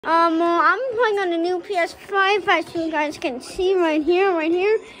Well, I'm playing on the new PS5, as you guys can see right here. And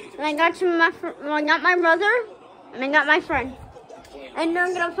I got I got my brother, and I got my friend. And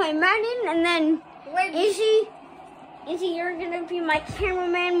they're gonna play Madden, and then Izzy, you're gonna be my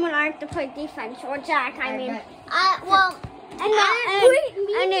cameraman when I have to play defense, or Jack, I mean. And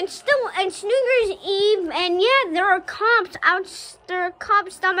it's New Year's Eve, and yeah, there are cops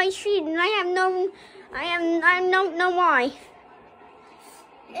down my street, and I don't know why.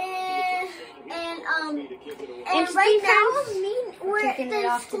 And right now,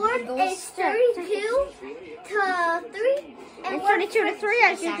 the score is 32-3. And 32-3,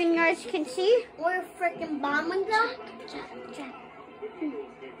 as you guys can see. We're freaking bombing them.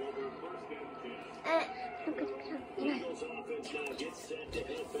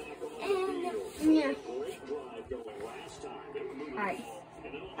 Yeah. Alright.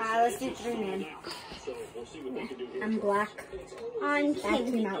 Let's do 3-man. I'm black. I'm That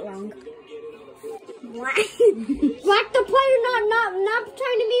came out wrong. Black the player, not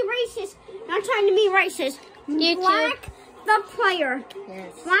trying to be racist. Not trying to be racist. Black the player.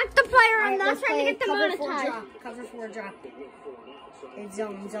 Yes. Black the player. Right, I'm not trying to get the monetized. Cover 4 drop. It's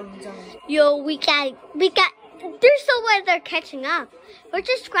zone. Yo, we got. There's no way they're catching up. We're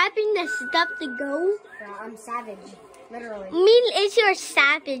just grabbing the stuff to go. Bro, I'm savage. Literally. Is your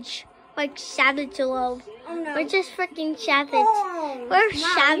savage. Like Savage Love. Oh, no. We're just freaking savage. Oh, We're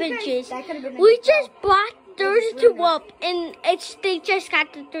savages. We just blocked 32 up, and they just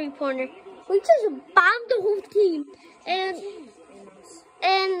got the 3-pointer. We just bombed the whole team, and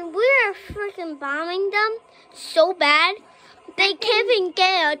we're freaking bombing them so bad they can't even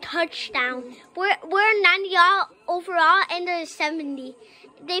get a touchdown. We're 90 overall, and they're 70.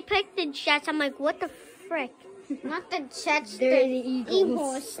 They picked the Jets. I'm like, what the frick? Not the Jets, They're the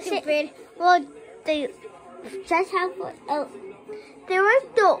Eagles. Stupid. Well, the Jets have. They were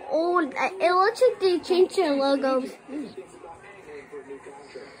the old. It looks like they changed their logos.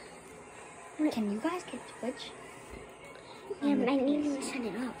 Can you guys get Twitch? Yeah, but I need to set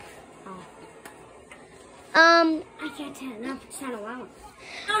it up. I can't set it up. It's not allowed.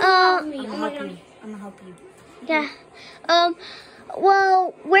 I'm gonna help you. Yeah.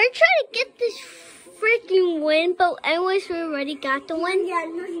 Well, we're trying to get this freaking win, but anyways, we already got the win. Yeah,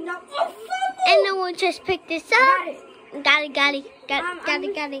 no, you're not. And then we'll just pick this up. Got it.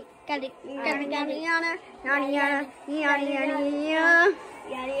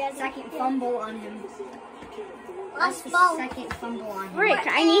 Second fumble on him. Second fumble on him. Rick,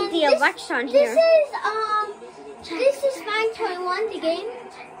 I need the Alexa on here. This is 521, the game.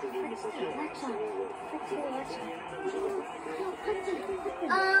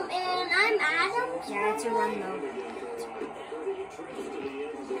 And I'm Adam. Yeah, it's a run though.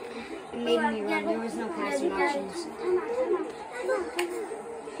 It made me run. There was no passing options.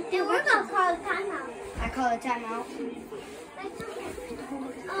 Then we're gonna call a timeout. I call a timeout.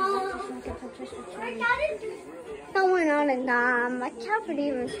 Going on and I can't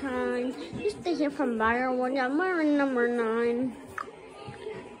believe it's time. Just to hear from Byron one down. We're number 9.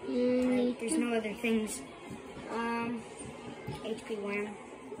 There's no other things. HP Wham.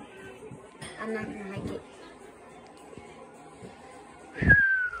 I'm not gonna hike it. 20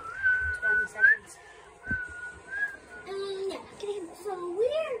 seconds. So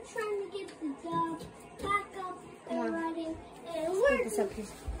we're trying to get the dog back up and running. And Put this up,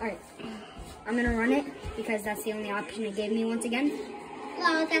 please. Alright. I'm gonna run it because that's the only option it gave me once again.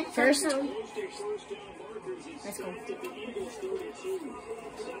 First. Let's go.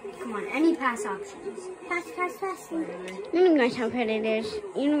 Come on, any pass options. Pass. You guys how hard it is.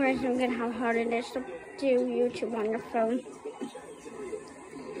 You guys don't get how hard it is to do YouTube on your phone.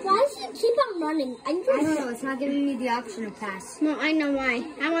 Why does it keep on running? I don't know. It's not giving me the option of pass. No, I know why.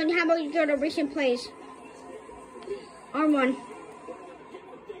 How about you go to recent plays? R1.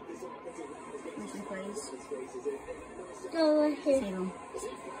 Recent plays. Oh, right here. Save them.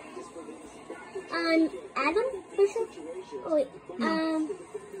 Adam? Oh, wait. No.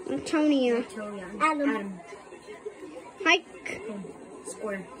 Antonio. Adam. Hike.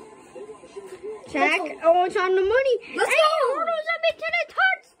 Square. Jack. Oh, it's on the money. Let's go. Hold on, to the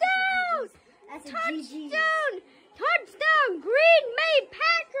touchdown. That's a Touchdown. Green Bay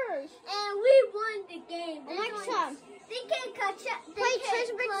Packers. And we won the game. Alexa. They can't catch up. Play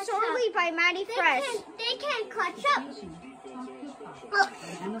Trismic Sorely by Maddie Fresh. They can't catch up.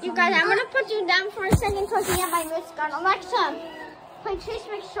 You guys, I'm gonna put you down for a second so I can get my wrist gun. Alexa, play Chase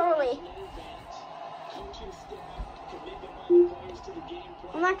McSorley.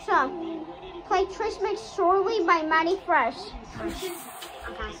 Alexa, play Trish McSorley by Maddie Fresh. I'm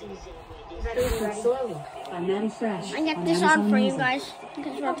passing. Slowly by Maddie Fresh. I get this on for you guys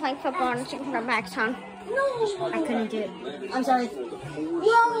because we're playing football and it's our backs on. I couldn't do it. I'm sorry.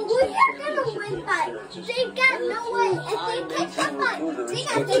 Well, we're not gonna win, but they got no way. If they pick up on, they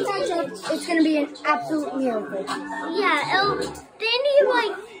got the touchdown. It's gonna be an absolute miracle. Yeah, they need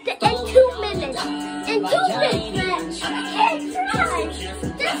like in 2 minutes. In 2 minutes, I can't try.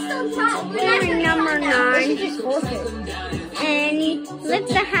 Just don't try. We're number 9. Just forfeit. And live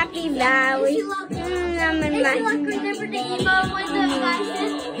the happy valley. I'm in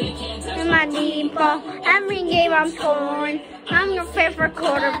my depot. Every game I'm scoring. I'm your favorite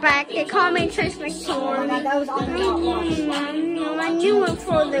quarterback. They call me Trish McSorley. That was on I knew it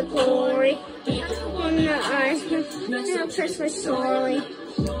for the glory. In the eyes, Trish McSorley.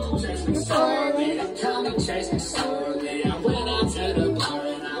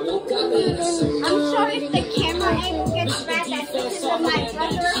 I'm sorry if the camera angle gets bad. That's because of my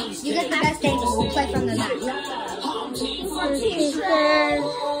brother. You get the best angle. We'll play from the back.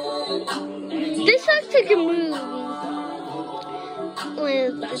 This looks like a movie.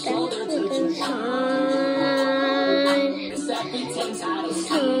 With the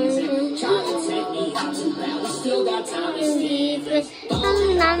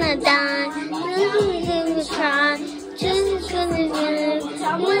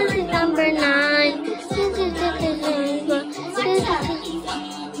number 9.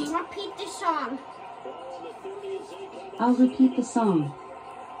 Repeat the song. I'll repeat the song.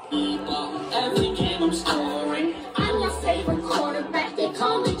 Every game I'm scoring. I'm your favorite quarterback. They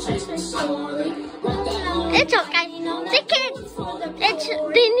call me Trish McSorley. It's okay. They can't.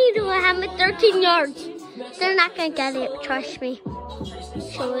 They need to have me 13 yards. They're not gonna get it. Trust me.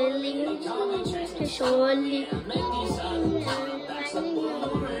 Surely.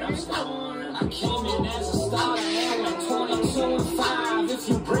 I came in as a starter. I'm like 22-5. If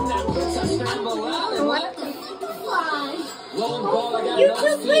you bring that blitz, I scramble out. What the fuck? You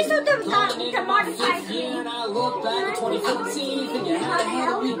two please don't demonetize me. And I look back at 2015, thinking how the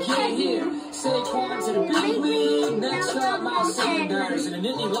hell we get here? Saquon to the big league. Next up, Miles Sanders and the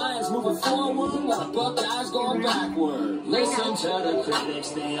Nittany Lions moving forward while the Buckeyes going backward. Listen to the critics,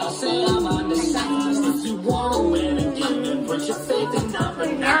 they all say I'm undersized. If you want to win a game, then put your faith in number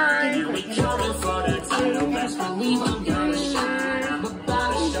 9. We coming for the title, best believe I'm gonna shine. I'm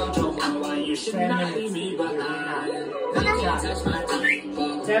about to show Joe why you should not leave me behind. That's my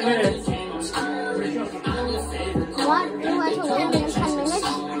 10 minutes. What? You want to win in 10 minutes?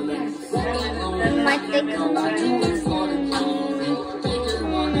 Like they call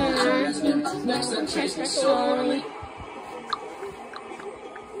Trish McSorley.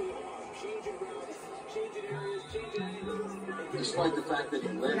 Despite the fact that he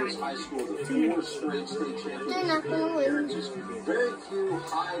led his high school to 4 straight state championships, They're not going to win. just very few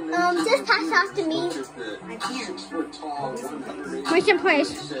high Just pass off to me. 6-foot-tall, 180 Mission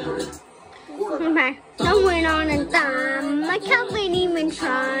place. Okay. Don't wait on a dime. I can't even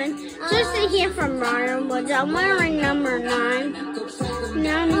try. Just to hear from Ryan Woods. I'm wearing number 9.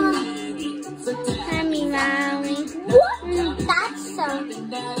 Happy Valley. What? That's so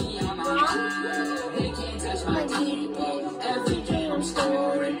every game I'm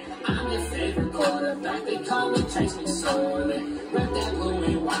scoring. I'm your favorite quarterback. They call me Trish McSorley. Rep that blue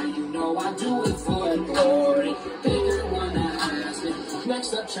and white, you know I do it for the glory. Bigger one that has me.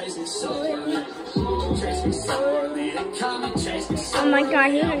 Next up, Trish McSorley. Trish McSorley. They call me Trish McSorley. Oh my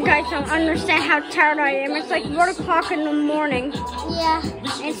god, you guys don't understand how tired I am. It's like 1 o'clock in the morning. yeah.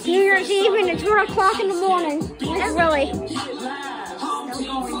 It's New Year's Eve and it's 1 o'clock in the morning. It's really.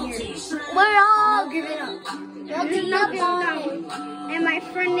 We're all Give it up. we'll give up on it. And my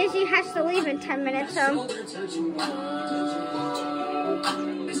friend Izzy has to leave in 10 minutes, so.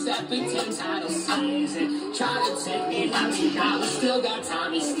 It's that Big Ten title season. Try to take me out, you got. We still got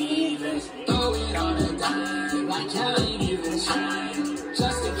Tommy Stevens. Throw it on a dime, like I ain't even trying.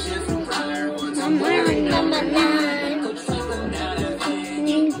 Just a kid from Briarwood. I'm wearing Number 9. Coach Franklin down at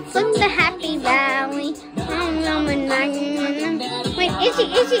Vandy. From the Happy Valley. I'm number 9. Wait,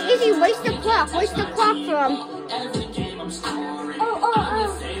 Izzy, waste the clock. Waste the clock from. Every game I'm scoring.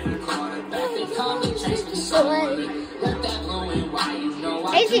 Oh. Favorite quarterback, they call me Trish McSorley. Let that blow and white, you know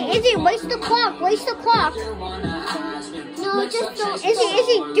I Izzy, waste the clock. Waste the clock. No, just don't.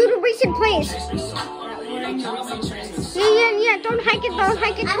 Izzy, do the recent plays. Yeah, don't hike it till it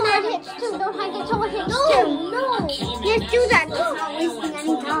hits too. Don't hike it till it hits too. No. Yes, do that. Not wasting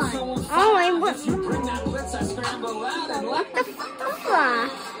any time. Oh, what the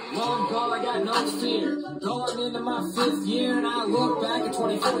fuck? Long ball, I got no fear. Going into my 5th year, and I look back at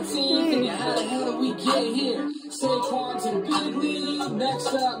 2014, thinking, how the hell did we get here? Saquon to the big league.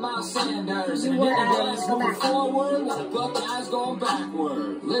 Next up, Miles Sanders. And then the moving forward, while the Buckeyes going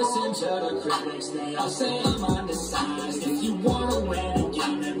backward. Listen to the critics, they all say I'm undersized. If you want to win a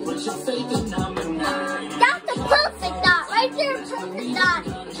game, then put your faith in number 9. That's a perfect dot. Right there, perfect dot.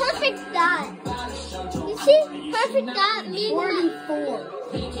 Perfect dot. You see? Perfect dot means 44.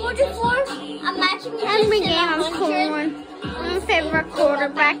 44. I'm matching it. Every game I'm scoring. My favorite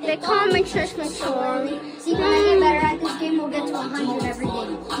quarterback. They call me Trish McSorley. See, when I get better at this game, we'll get to 100 every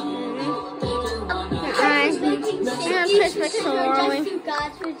game. I'm Trish McSorley. Just two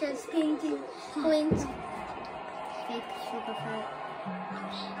gods who just came to twins. Fake super fat.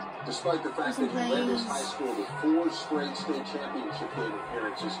 Despite the fact that he led his high school to 4 straight state championship game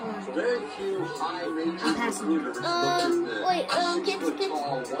appearances, very few high major recruiters looked Wait, at the kids,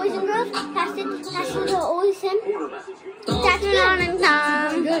 6'tall, boys and girls, pass it to always him. quarterback. That's Turn on and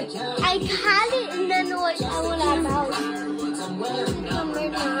Tom. I had it and then what I went out of Number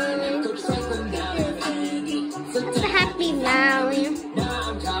 9. It's a happy valley.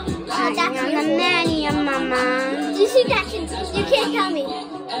 Oh, On the nanny and mama. you see Jackson? You can't tell me.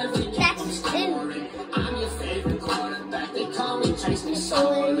 That's in. I'm your favorite quarterback. They call me Trace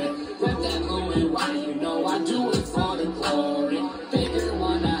McSorley. Rep that Louis, why you know I do it for the glory. Bigger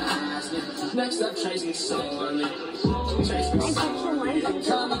one to Heisman. Next up, Trace McSorley. Trace McSorley. They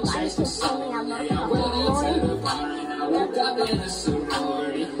call me Trace McSorley. I went into the bar and I woke up in a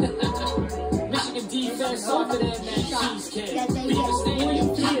sorority. Michigan defense softer than that cheesecake. That they Beaver Stadium,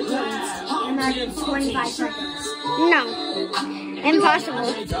 get get loud. in like 25 seconds. No.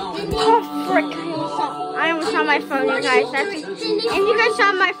 Impossible. Oh, frick. I almost saw my phone, you guys. If you guys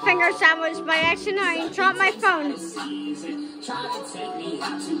saw my fingers, that was by accident. I dropped my phone.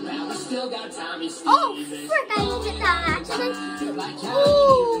 Oh, frick, I did that accident.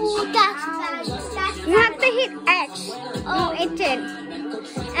 Ooh, that's bad. You have to hit X. Oh, it did.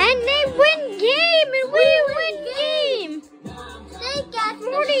 And they win game, and we win game. They got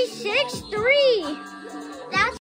 46-3.